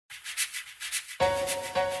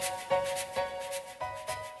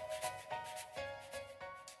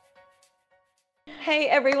Hey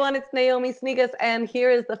everyone, it's Naomi Sneakus, and here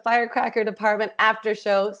is the Firecracker Department after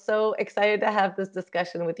show. So excited to have this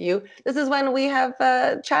discussion with you. This is when we have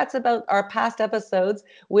chats about our past episodes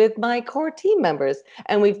with my core team members.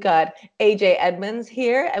 And we've got AJ Edmonds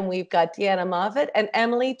here, and we've got Deanna Moffat and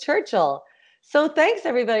Emily Churchill. So thanks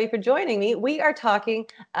everybody for joining me. We are talking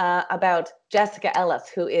about Jessica Ellis,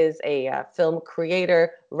 who is a film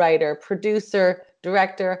creator, writer, producer,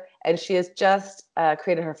 director, and she has just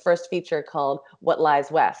created her first feature called What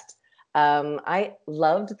Lies West. I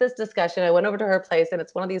loved this discussion. I went over to her place, and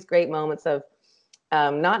it's one of these great moments of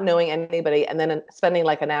not knowing anybody and then spending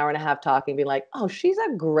like an hour and a half talking, being like, oh, she's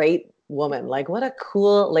a great woman. Like, what a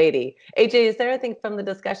cool lady. AJ, is there anything from the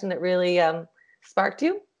discussion that really sparked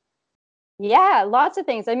you? Yeah, lots of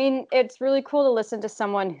things. I mean, it's really cool to listen to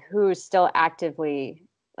someone who's still actively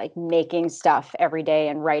like making stuff every day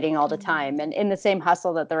and writing all the time and in the same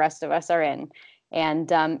hustle that the rest of us are in. And,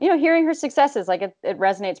 hearing her successes, like it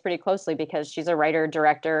resonates pretty closely because she's a writer,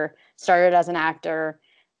 director, started as an actor.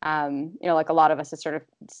 Like a lot of us has sort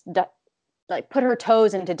of like put her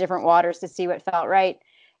toes into different waters to see what felt right.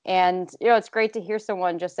 And, it's great to hear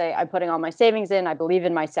someone just say, I'm putting all my savings in, I believe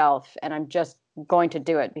in myself, and I'm just going to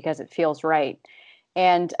do it because it feels right.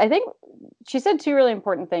 And I think she said two really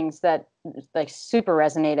important things that like super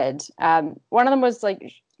resonated. One of them was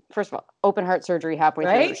like, first of all, open heart surgery halfway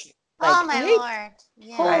through. Right? Like, oh my Lord.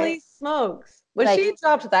 Yeah. Holy smokes. When Like- she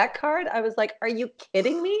dropped that card, I was like, are you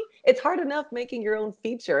kidding me? It's hard enough making your own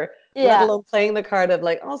feature, let Yeah. alone playing the card of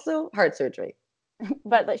like, also heart surgery.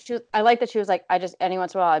 But like I like that she was like, any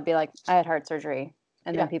once in a while I'd be like, I had heart surgery.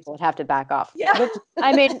 And then people would have to back off. Yeah. Which,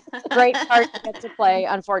 I mean, great part to get to play,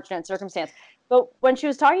 unfortunate circumstance. But when she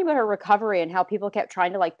was talking about her recovery and how people kept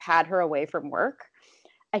trying to like pad her away from work,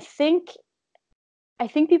 I think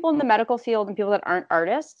people in the medical field and people that aren't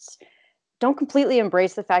artists don't completely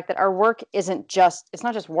embrace the fact that our work it's not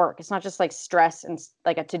just work. It's not just like stress and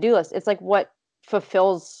like a to-do list. It's like what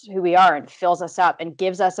fulfills who we are and fills us up and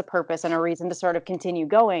gives us a purpose and a reason to sort of continue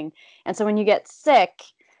going. And so when you get sick,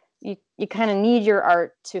 you kind of need your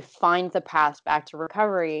art to find the path back to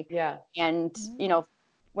recovery. Yeah. And,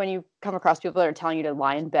 when you come across people that are telling you to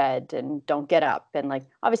lie in bed and don't get up and like,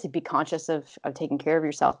 obviously be conscious of taking care of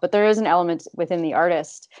yourself. But there is an element within the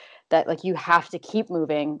artist that like you have to keep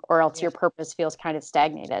moving or else your purpose feels kind of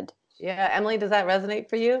stagnated. Yeah. Emily, does that resonate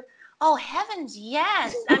for you? Oh, heavens,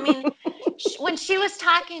 yes. I mean, when she was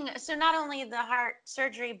talking, so not only the heart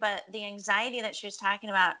surgery, but the anxiety that she was talking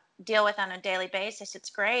about deal with on a daily basis, it's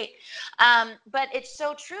great. But it's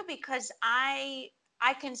so true because I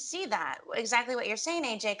can see that, exactly what you're saying,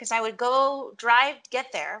 AJ, because I would go drive, get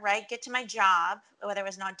there, right? Get to my job, whether it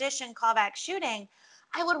was an audition, callback, shooting.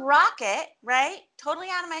 I would rock it, right? Totally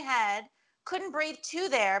out of my head. Couldn't breathe to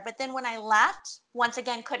there. But then when I left, once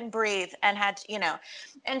again, couldn't breathe and had,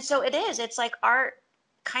 and so it's like art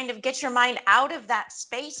kind of gets your mind out of that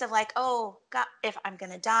space of like, oh God, if I'm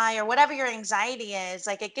going to die or whatever your anxiety is,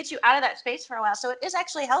 like it gets you out of that space for a while. So it is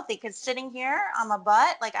actually healthy because sitting here on my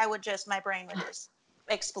butt, like my brain would just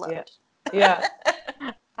explode. Yeah.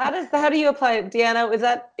 How do you apply it? Deanna, is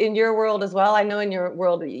that in your world as well? I know in your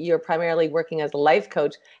world, you're primarily working as a life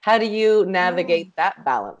coach. How do you navigate that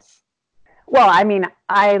balance? Well, I mean,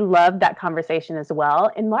 I love that conversation as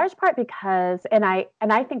well, in large part because, and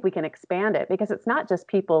I think we can expand it because it's not just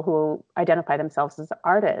people who identify themselves as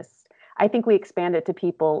artists. I think we expand it to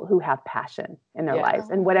people who have passion in their lives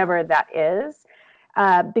and whatever that is,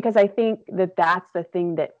 because I think that that's the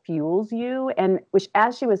thing that fuels you. And which,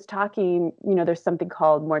 as she was talking, there's something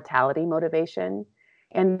called mortality motivation,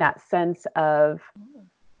 and that sense of.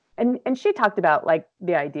 And she talked about like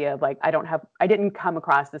the idea of like, I didn't come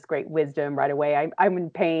across this great wisdom right away. I'm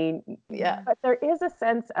in pain. Yeah. But there is a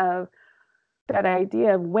sense of that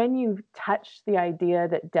idea of when you touch the idea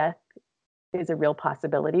that death is a real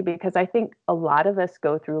possibility, because I think a lot of us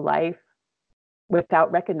go through life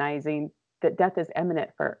without recognizing that death is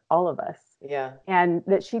imminent for all of us. Yeah. And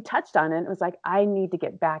that she touched on it. It was like, I need to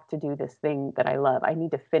get back to do this thing that I love. I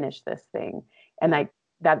need to finish this thing. And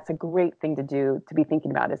that's a great thing to do, to be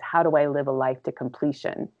thinking about, is how do I live a life to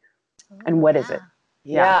completion? And what is it?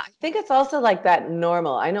 Yeah. I think it's also like that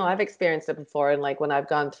normal. I know I've experienced it before. And like when I've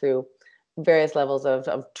gone through various levels of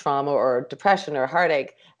trauma or depression or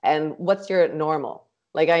heartache, and what's your normal?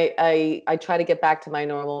 Like I try to get back to my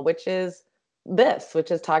normal, which is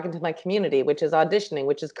talking to my community, which is auditioning,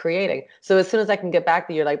 which is creating. So as soon as I can get back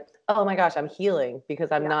there, you're like, oh my gosh, I'm healing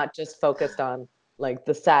because I'm not just focused on like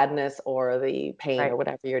the sadness or the pain or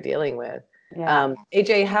whatever you're dealing with. Yeah.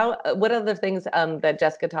 AJ, what other things that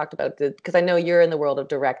Jessica talked about? Because I know you're in the world of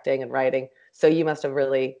directing and writing, so you must have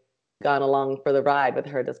really gone along for the ride with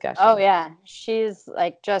her discussion. Oh yeah, she's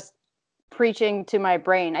like just preaching to my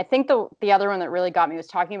brain. I think the other one that really got me was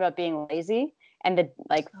talking about being lazy and the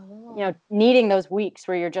like, needing those weeks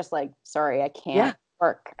where you're just like, sorry, I can't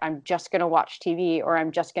work. I'm just going to watch TV, or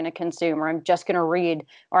I'm just going to consume, or I'm just going to read,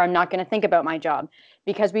 or I'm not going to think about my job,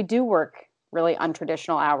 because we do work really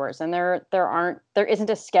untraditional hours, and there isn't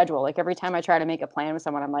a schedule. Like every time I try to make a plan with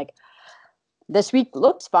someone, I'm like, this week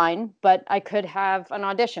looks fine, but I could have an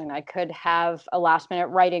audition. I could have a last minute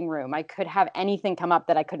writing room. I could have anything come up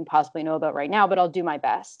that I couldn't possibly know about right now, but I'll do my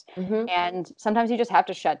best. Mm-hmm. And sometimes you just have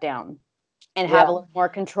to shut down and have a little more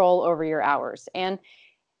control over your hours. And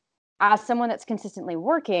as someone that's consistently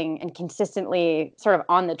working and consistently sort of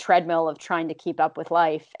on the treadmill of trying to keep up with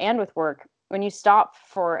life and with work, when you stop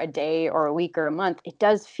for a day or a week or a month, it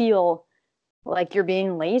does feel like you're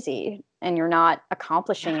being lazy and you're not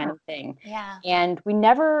accomplishing anything. Yeah. And we're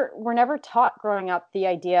never taught growing up the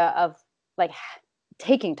idea of like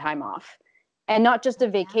taking time off, and not just a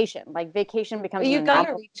vacation. Like vacation becomes you got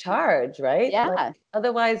to recharge, right? Yeah. Like,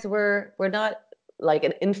 otherwise we're not like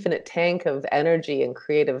an infinite tank of energy and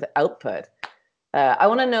creative output. I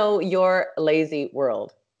want to know your lazy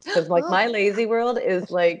world, because like my lazy world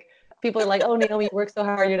is like, people are like, oh, Naomi, you work so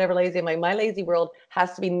hard, you're never lazy. I'm like, my lazy world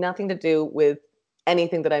has to be nothing to do with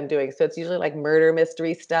anything that I'm doing. So it's usually like murder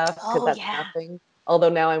mystery stuff, because that's nothing. Although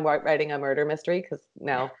now I'm writing a murder mystery, because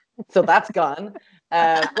now, so that's gone.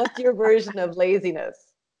 What's your version of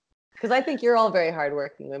laziness? Because I think you're all very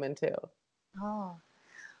hardworking women too. Oh,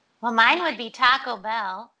 well, mine would be Taco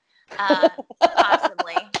Bell,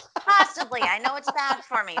 possibly. Possibly. I know it's bad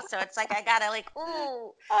for me, so it's like I gotta like,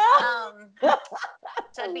 ooh.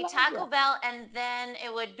 So it'd be Taco Bell, and then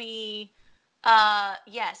it would be,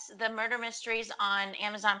 yes, the murder mysteries on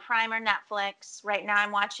Amazon Prime or Netflix. Right now,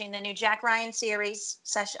 I'm watching the new Jack Ryan series,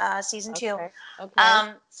 season 2.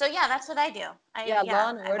 Okay. So yeah, that's what I do. Law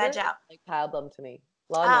and Order, I veg out. like pablum to me.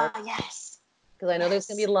 Law and Order. Yes. Because I know there's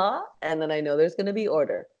gonna be law, and then I know there's gonna be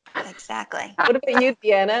order. Exactly. What about you,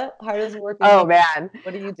 Deanna? Hardest working? Oh man,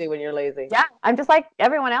 what do you do when you're lazy? Yeah, I'm just like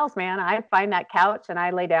everyone else, man. I find that couch and I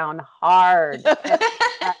lay down hard,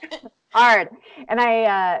 hard. And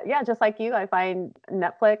I, just like you, I find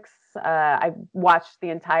Netflix. I watched the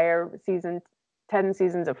entire 10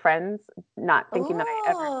 seasons of Friends, not thinking that I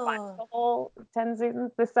ever watched the whole 10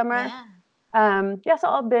 seasons this summer. Yeah. So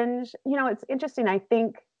I'll binge. You know, it's interesting. I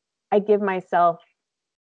think I give myself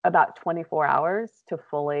about 24 hours to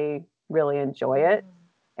fully really enjoy it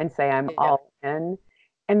and say I'm all in.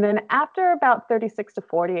 And then after about 36 to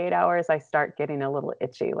 48 hours, I start getting a little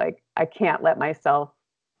itchy. Like I can't let myself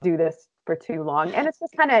do this for too long. And it's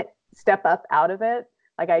just kind of step up out of it.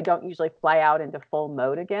 Like I don't usually fly out into full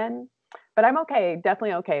mode again, but I'm okay,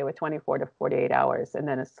 definitely okay with 24 to 48 hours and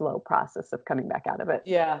then a slow process of coming back out of it.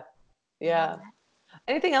 Yeah. Yeah.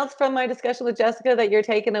 Anything else from my discussion with Jessica that you're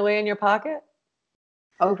taking away in your pocket?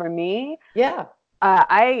 Over me? Yeah.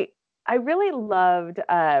 I really loved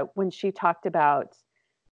when she talked about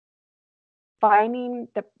finding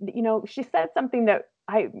she said something that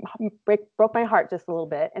broke my heart just a little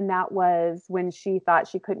bit. And that was when she thought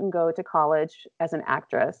she couldn't go to college as an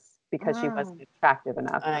actress because she wasn't attractive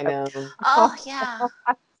enough. I know. Oh, yeah.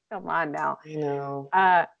 Come on now. I know.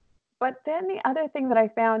 But then the other thing that I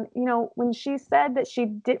found, when she said that she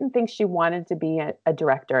didn't think she wanted to be a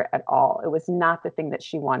director at all, it was not the thing that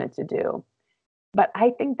she wanted to do. But I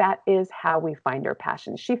think that is how we find our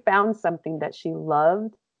passion. She found something that she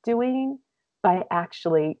loved doing by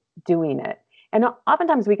actually doing it. And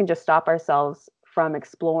oftentimes we can just stop ourselves from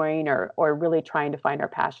exploring or really trying to find our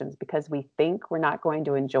passions because we think we're not going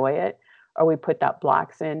to enjoy it, or we put that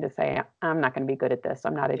blocks in to say, I'm not going to be good at this.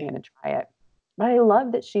 I'm not even going to try it. But I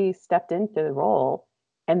love that she stepped into the role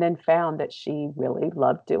and then found that she really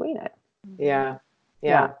loved doing it. Yeah.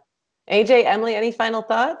 AJ, Emily, any final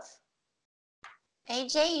thoughts?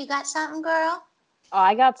 AJ, you got something, girl? Oh,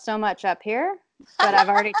 I got so much up here, but I've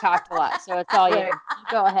already talked a lot, so it's all you.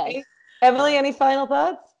 Go ahead. Emily, any final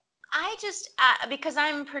thoughts? I just, because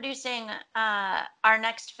I'm producing our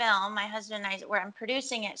next film, my husband and I, where I'm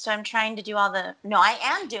producing it, so I'm trying to do I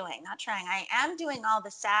am doing all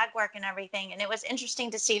the SAG work and everything, and it was interesting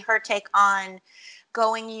to see her take on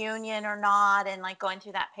going union or not, and like going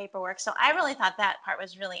through that paperwork. So I really thought that part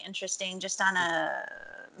was really interesting, just on a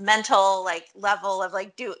mental level of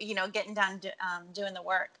getting done doing the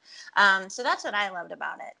work. So that's what I loved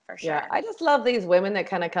about it, for sure. Yeah, I just love these women that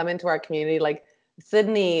kind of come into our community, like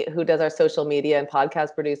Sydney, who does our social media and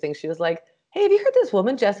podcast producing. She was like, hey, have you heard this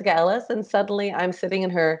woman, Jessica Ellis? And suddenly I'm sitting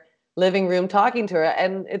in her living room talking to her.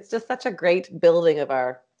 And it's just such a great building of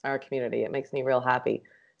our community. It makes me real happy.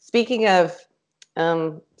 Speaking of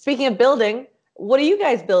Speaking of building, what are you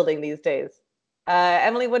guys building these days?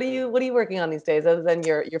 Emily, what are you working on these days other than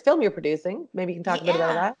your film you're producing? Maybe you can talk a bit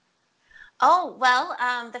about that. Oh, well,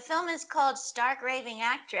 the film is called Stark Raving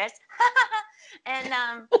Actress. And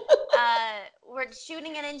we're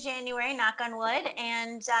shooting it in January, knock on wood.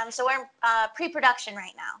 And so we're in pre-production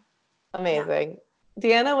right now. Amazing.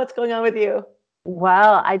 Yeah. Deanna, what's going on with you?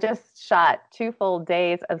 Well, I just shot 2 full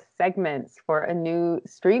days of segments for a new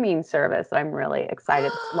streaming service I'm really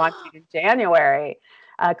excited to launch in January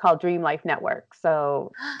called Dream Life Network.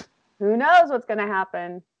 So who knows what's going to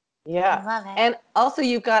happen? Yeah. I love it. And also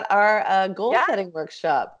you've got our goal setting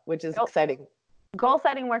workshop, which is exciting. Goal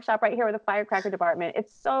setting workshop right here with the Firecracker Department.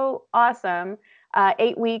 It's so awesome.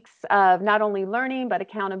 8 weeks of not only learning, but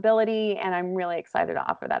accountability. And I'm really excited to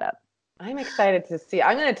offer that up. I'm excited to see.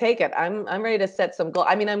 I'm going to take it. I'm ready to set some goals.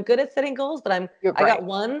 I mean, I'm good at setting goals, but I got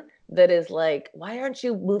one that is like, why aren't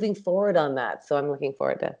you moving forward on that? So I'm looking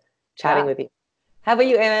forward to chatting with you. How about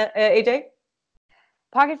you, Anna, AJ?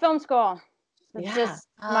 Pocket Film School. It's just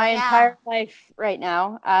my entire life right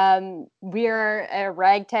now. We're a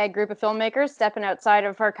ragtag group of filmmakers stepping outside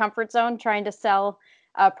of our comfort zone, trying to sell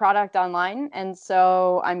a product online. And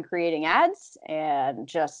so I'm creating ads and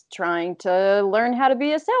just trying to learn how to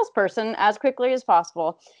be a salesperson as quickly as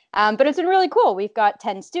possible. But it's been really cool. We've got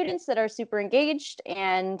 10 students that are super engaged.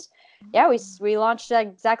 And we launched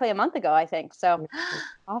exactly a month ago, I think. So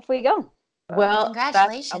off we go. Well,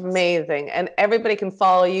 congratulations. That's amazing. And everybody can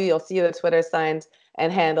follow you. You'll see the Twitter signs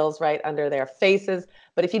and handles right under their faces.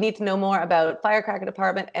 But if you need to know more about Firecracker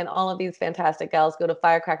Department and all of these fantastic gals, go to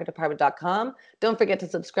firecrackerdepartment.com. Don't forget to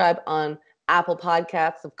subscribe on Apple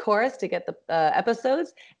Podcasts, of course, to get the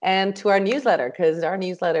episodes, and to our newsletter, because our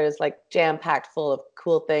newsletter is like jam-packed full of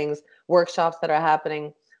cool things, workshops that are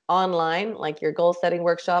happening online, like your goal setting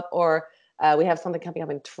workshop, or we have something coming up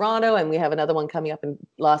in Toronto, and we have another one coming up in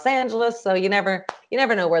Los Angeles. So you never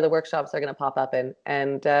know where the workshops are going to pop up in.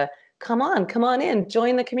 And come on in,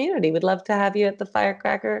 join the community. We'd love to have you at the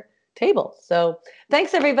Firecracker table. So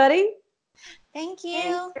thanks, everybody. Thank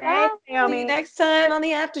you. Thanks, Naomi. See you next time on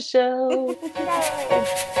the after show.